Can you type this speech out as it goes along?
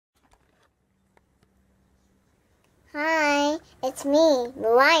Hi, it's me,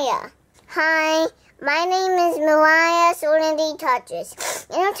 Mariah. Hi, my name is Mariah Serenity Touches.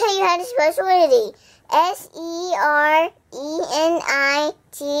 And I'll tell you how to spell Serenity.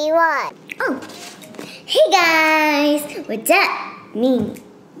 Serenity. Oh, hey guys, what's up? Mimi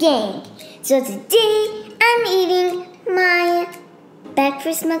gang. So today I'm eating my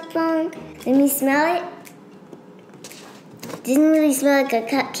breakfast mukbang. Let me smell it. It doesn't really smell like a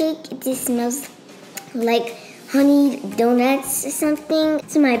cupcake. It just smells like honey donuts or something.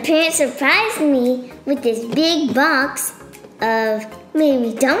 So my parents surprised me with this big box of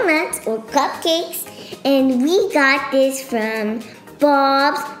maybe donuts or cupcakes. And we got this from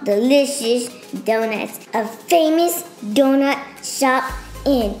Bob's Delicious Donuts, a famous donut shop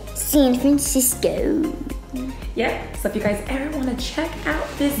in San Francisco. Yep, so if you guys ever want to check out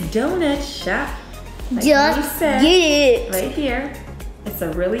this donut shop, like just said, get it. Right here. It's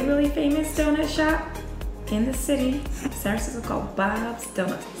a really, really famous donut shop in the city, San Francisco, called Bob's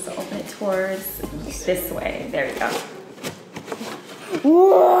Donuts. So open it towards this way. There we go.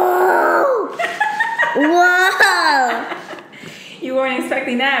 Whoa! Whoa! You weren't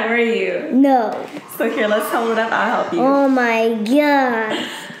expecting that, were you? No. So here, let's hold it up. I'll help you. Oh my god.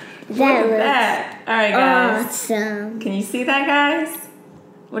 Look at that. All right, guys. Awesome. Can you see that, guys?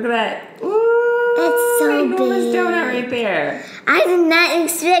 Look at that. Ooh, that's so enormous big. donut right there. I did not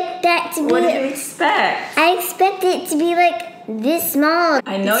expect that to be. What did you expect? I expected it to be like this small.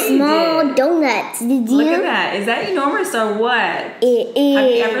 I know you small did. Donuts. Did you? Look at that. Is that enormous or what? It is. Have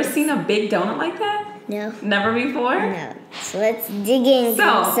you ever seen a big donut like that? No. Never before? No. So let's dig in.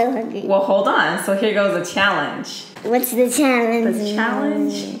 I'm so hungry. Well, hold on. So here goes a challenge. What's the challenge? The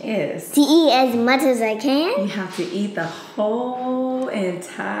challenge is to eat as much as I can. You have to eat the whole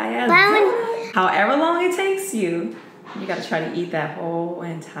entire donut. However long it takes you, you gotta try to eat that whole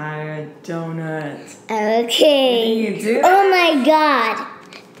entire donut. Okay. Can you do that? Oh my god.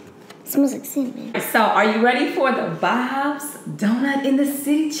 It smells like cinnamon. So, are you ready for the Bob's Donut in the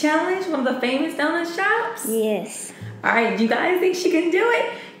City Challenge? One of the famous donut shops? Yes. Alright, do you guys think she can do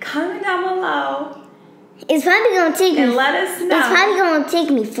it? Comment down below. It's probably gonna take me. And let us know. It's probably gonna take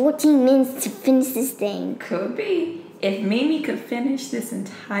me 14 minutes to finish this thing. Could be. If Mimi could finish this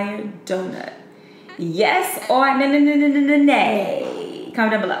entire donut. Yes or nay?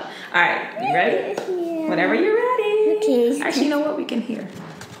 Comment down below. Alright, you ready? Yeah. Whenever you're ready. Okay. Actually, you know what? We can hear.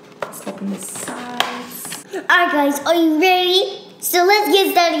 Let's open the sides. Alright guys, are you ready? So let's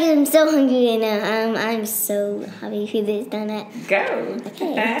get started because I'm so hungry right now. I'm so happy for this donut. Go.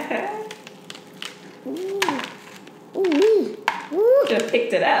 Okay. Ooh. Ooh. Ooh. Should have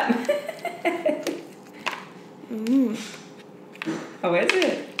picked it up. How is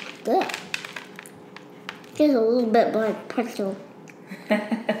it? Good. Just a little bit like pretzel.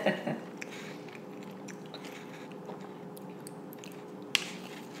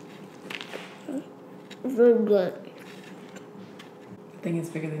 Very good. I think it's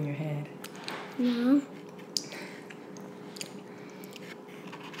bigger than your head. No.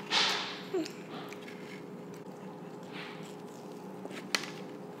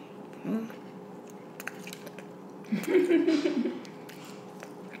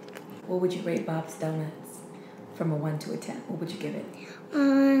 What would you rate Bob's Donuts from a 1 to a 10? What would you give it?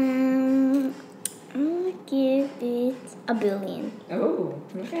 I'm gonna give it a billion. Oh,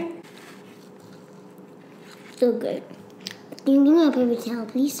 okay. So good. Can you give me a paper towel,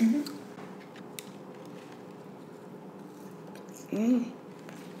 please?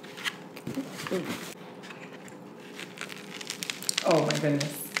 Oh my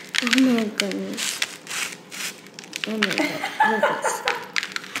goodness. Oh my goodness. Oh my god. Look at this.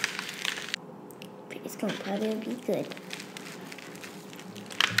 It's gonna probably be good.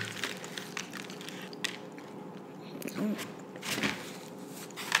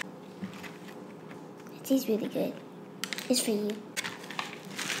 It tastes really good. It's for you.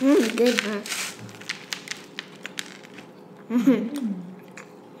 Good, huh?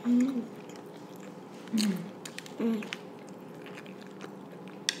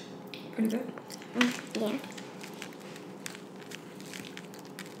 Pretty good. Yeah.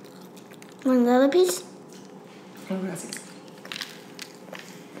 Want another piece? Oh, gracias.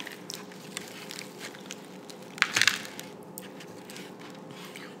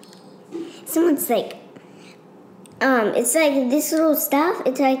 Someone's like, it's like this little stuff.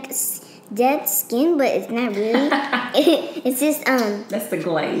 It's like dead skin, but it's not really. It's just, That's the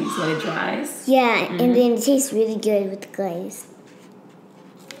glaze when it dries. Yeah, and then it tastes really good with the glaze.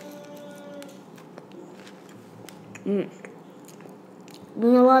 You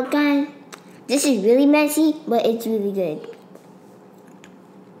know what, guys? This is really messy, but it's really good.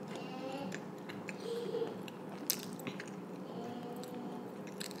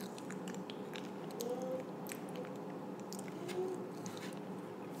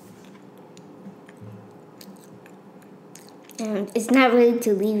 It's not really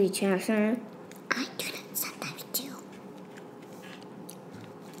to leave your trash on. I do that sometimes too.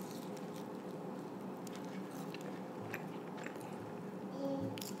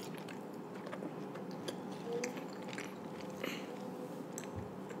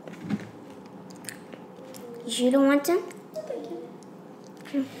 You sure don't want some?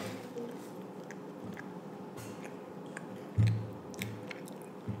 Okay.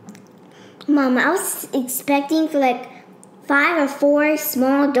 Mom, I was expecting for like 5 or 4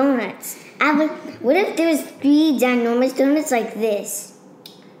 small donuts. What if there was 3 ginormous donuts like this?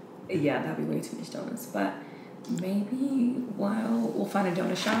 Yeah, that'd be way too much donuts. But maybe we'll find a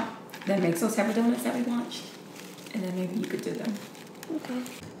donut shop that makes those type of donuts that we watched, and then maybe you could do them. Okay.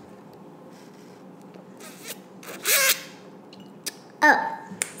 Oh,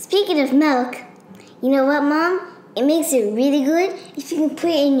 speaking of milk, you know what, Mom? It makes it really good if you can put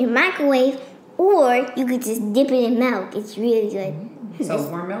it in your microwave, or you could just dip it in milk. It's really good. So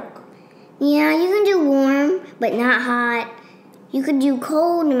warm milk? Yeah, you can do warm, but not hot. You could do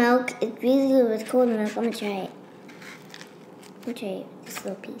cold milk. It's really good with cold milk. I'm gonna try it. I'm gonna try it. Just a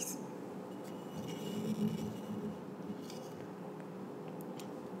little piece.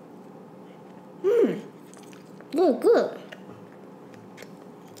 Good, good.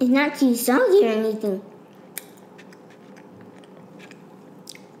 It's not too soggy or anything.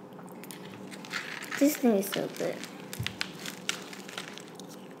 This thing is so good.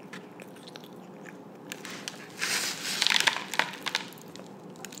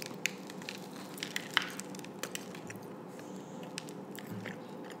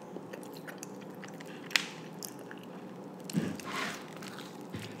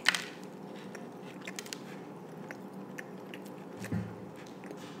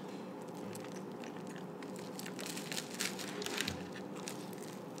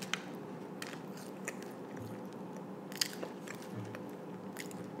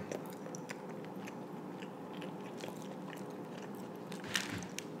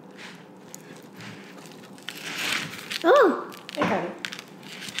 Oh! I got it.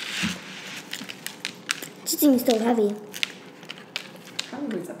 This thing is so heavy.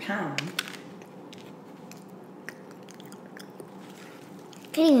 Probably it's a pound.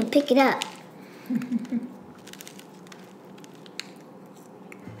 Can't even pick it up.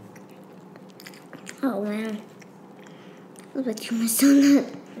 Oh man. A little bit too much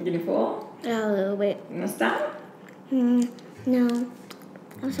donut. You getting full? Oh, a little bit. You wanna stop? No.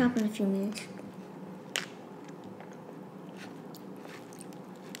 I'll stop in a few minutes.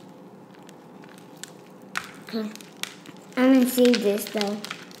 Okay. I'm gonna save this though.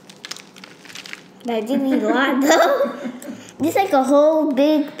 But I didn't eat a lot though. This is like a whole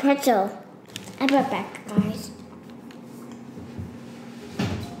big pretzel. I'll be right back, guys.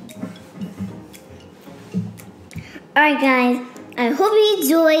 Alright guys, I hope you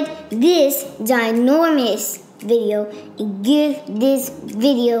enjoyed this ginormous video and give this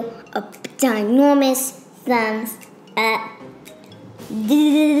video a ginormous thumbs up.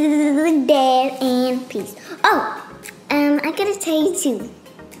 Dad and peace. Oh, I gotta tell you too.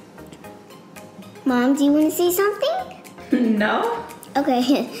 Mom, do you want to say something? No.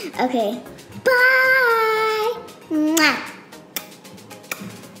 Okay, okay. Bye. Mwah.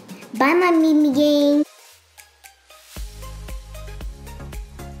 Bye, my Mimi gang.